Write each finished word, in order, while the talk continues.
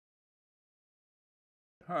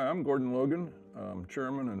Hi, I'm Gordon Logan. I'm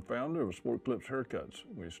chairman and founder of SportClips Haircuts.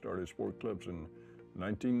 We started SportClips in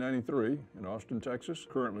 1993 in Austin, Texas.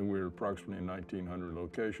 Currently, we're approximately in 1,900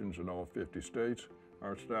 locations in all 50 states.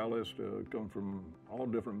 Our stylists come from all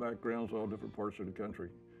different backgrounds, all different parts of the country,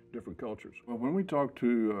 different cultures. Well, when we talk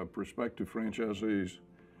to prospective franchisees,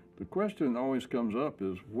 the question that always comes up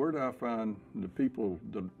is, where do I find the people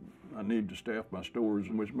that I need to staff my stores,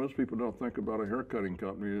 in which most people don't think about a haircutting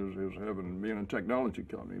company as being a technology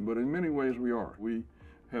company, but in many ways we are. We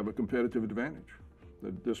have a competitive advantage.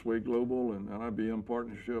 The ThisWay Global and IBM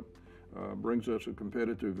partnership brings us a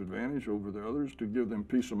competitive advantage over the others to give them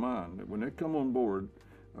peace of mind that when they come on board,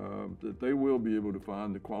 that they will be able to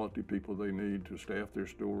find the quality people they need to staff their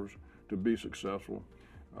stores to be successful.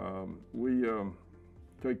 We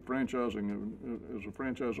take franchising, as a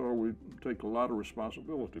franchisor, we take a lot of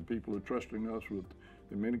responsibility. People are trusting us with,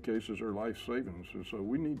 in many cases, their life savings. And so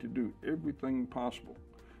we need to do everything possible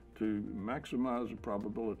to maximize the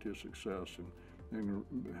probability of success. And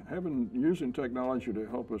using technology to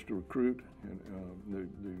help us to recruit the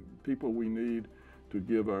people we need to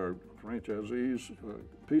give our franchisees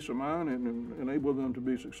peace of mind and enable them to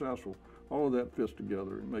be successful. All of that fits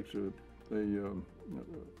together and makes it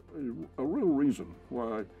a real reason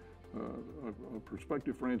why a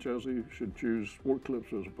prospective franchisee should choose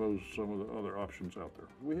SportClips as opposed to some of the other options out there.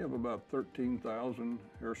 We have about 13,000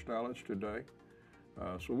 hairstylists today,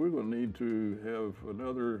 so we're going to need to have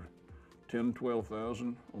another 10,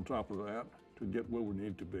 12,000 on top of that to get where we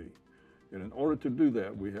need to be. And in order to do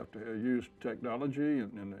that, we have to use technology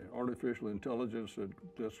and the artificial intelligence that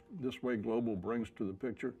ThisWay Global brings to the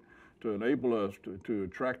picture to enable us to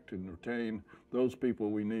attract and retain those people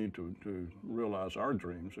we need to realize our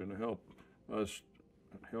dreams and to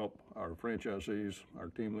help our franchisees, our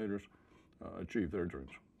team leaders, achieve their dreams.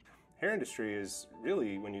 Hair industry is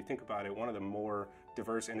really, when you think about it, one of the more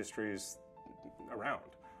diverse industries around.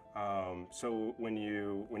 So when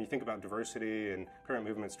you think about diversity and current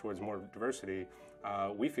movements towards more diversity,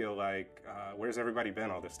 we feel like, where's everybody been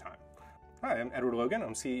all this time? Hi, I'm Edward Logan.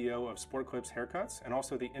 I'm CEO of SportClips Haircuts and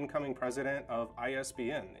also the incoming president of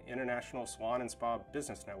ISBN, the International Salon and Spa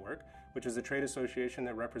Business Network, which is a trade association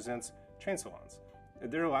that represents chain salons.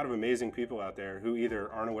 There are a lot of amazing people out there who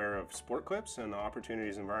either aren't aware of SportClips and the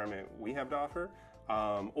opportunities environment we have to offer,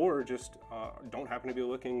 or just don't happen to be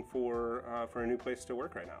looking for a new place to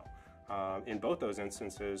work right now. In both those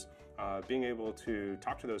instances, being able to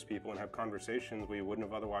talk to those people and have conversations we wouldn't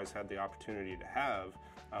have otherwise had the opportunity to have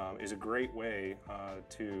is a great way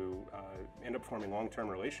to end up forming long-term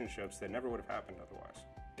relationships that never would have happened otherwise.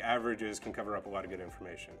 Averages can cover up a lot of good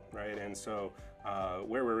information, right? And so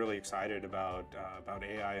where we're really excited about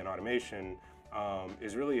AI and automation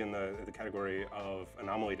is really in the category of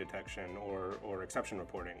anomaly detection or exception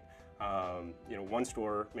reporting. One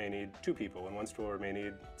store may need 2 people, and one store may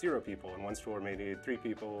need 0 people, and one store may need 3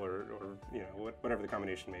 people, or whatever the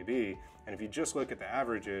combination may be. And if you just look at the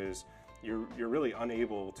averages, you're really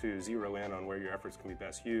unable to zero in on where your efforts can be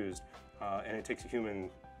best used, and it takes a human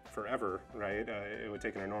forever, right? It would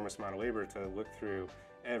take an enormous amount of labor to look through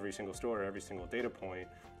every single store, every single data point.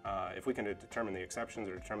 If we can determine the exceptions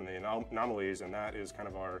or determine the anomalies, and that is kind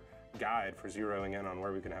of our guide for zeroing in on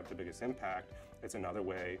where we can have the biggest impact, it's another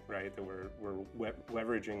way, right, that we're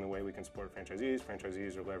leveraging the way we can support franchisees.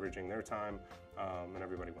 Franchisees are leveraging their time, and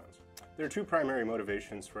everybody wins. There are 2 primary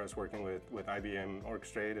motivations for us working with IBM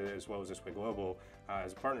Orchestrate as well as ThisWay Global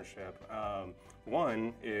as a partnership.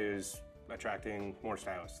 One is attracting more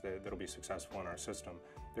stylists that'll be successful in our system.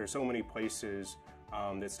 There are so many places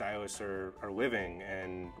that stylists are living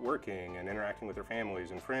and working and interacting with their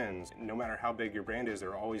families and friends. No matter how big your brand is, there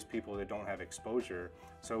are always people that don't have exposure.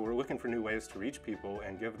 So we're looking for new ways to reach people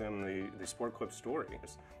and give them the SportClips story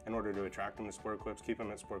in order to attract them to SportClips, keep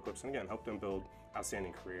them at SportClips, and again, help them build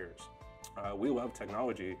outstanding careers. We love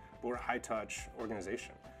technology, but we're a high-touch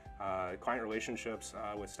organization. Client relationships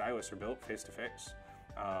with stylists are built face-to-face.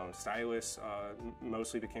 Stylists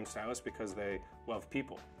mostly became stylists because they love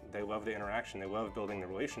people. They love the interaction. They love building the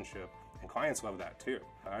relationship, and clients love that too.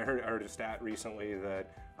 I heard a stat recently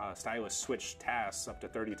that stylists switch tasks up to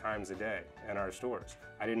 30 times a day in our stores.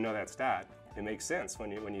 I didn't know that stat. It makes sense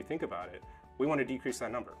when you think about it. We want to decrease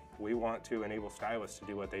that number. We want to enable stylists to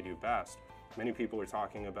do what they do best. Many people are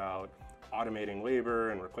talking about automating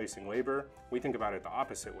labor and replacing labor. We think about it the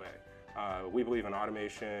opposite way. We believe in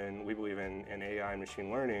automation, we believe in AI and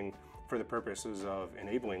machine learning for the purposes of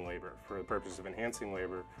enabling labor, for the purpose of enhancing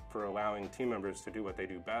labor, for allowing team members to do what they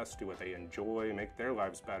do best, do what they enjoy, make their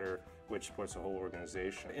lives better, which supports the whole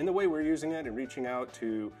organization. In the way we're using it and reaching out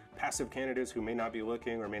to passive candidates who may not be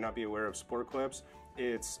looking or may not be aware of SportClips,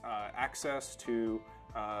 it's access to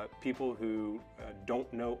people who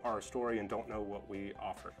don't know our story and don't know what we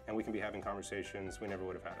offer. And we can be having conversations we never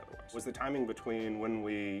would have had otherwise. Was the timing between when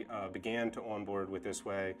we began to onboard with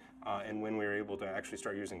ThisWay and when we were able to actually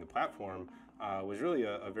start using the platform was really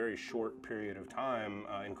a very short period of time,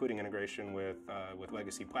 including integration with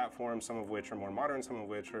legacy platforms, some of which are more modern, some of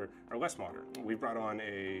which are less modern. We brought on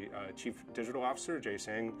a Chief Digital Officer, Jay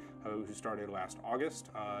Singh, who started last August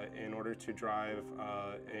in order to drive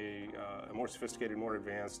a more sophisticated, more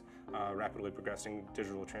advanced, rapidly progressing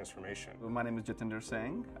digital transformation. My name is Jitinder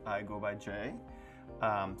Singh. I go by Jay,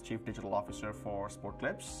 Chief Digital Officer for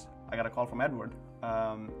SportClips. I got a call from Edward,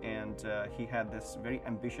 and he had this very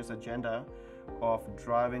ambitious agenda of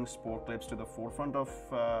driving SportClips to the forefront of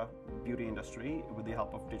beauty industry with the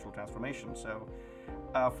help of digital transformation. So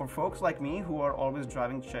for folks like me who are always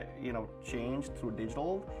driving change through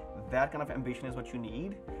digital, that kind of ambition is what you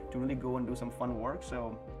need to really go and do some fun work.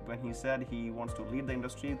 So when he said he wants to lead the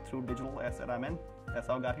industry through digital, I said I'm in. That's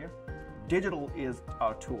how I got here. Digital is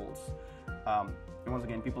our tools. And once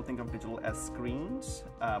again, people think of digital as screens,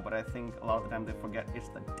 but I think a lot of the time they forget it's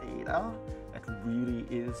the data that really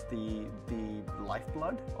is the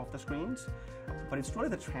lifeblood of the screens. But it's really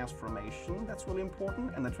the transformation that's really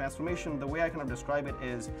important. And the transformation, the way I kind of describe it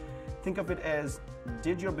is, think of it as,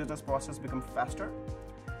 did your business process become faster?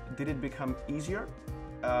 Did it become easier?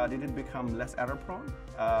 Did it become less error prone?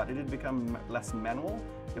 Did it become less manual?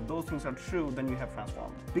 If those things are true, then you have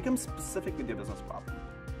transformed. Become specific with your business problem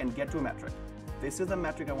and get to a metric. This is the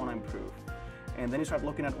metric I want to improve. And then you start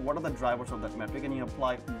looking at what are the drivers of that metric, and you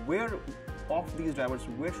apply where of these drivers,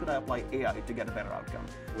 where should I apply AI to get a better outcome?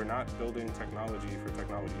 We're not building technology for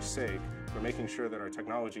technology's sake. We're making sure that our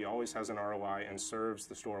technology always has an ROI and serves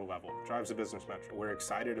the store level, drives a business metric. We're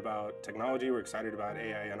excited about technology, we're excited about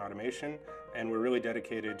AI and automation, and we're really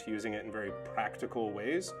dedicated to using it in very practical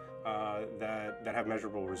ways that have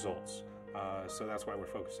measurable results. So that's why we're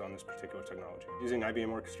focused on this particular technology. Using IBM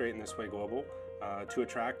Orchestrate in ThisWay Global to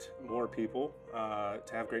attract more people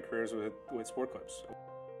to have great careers with SportClips.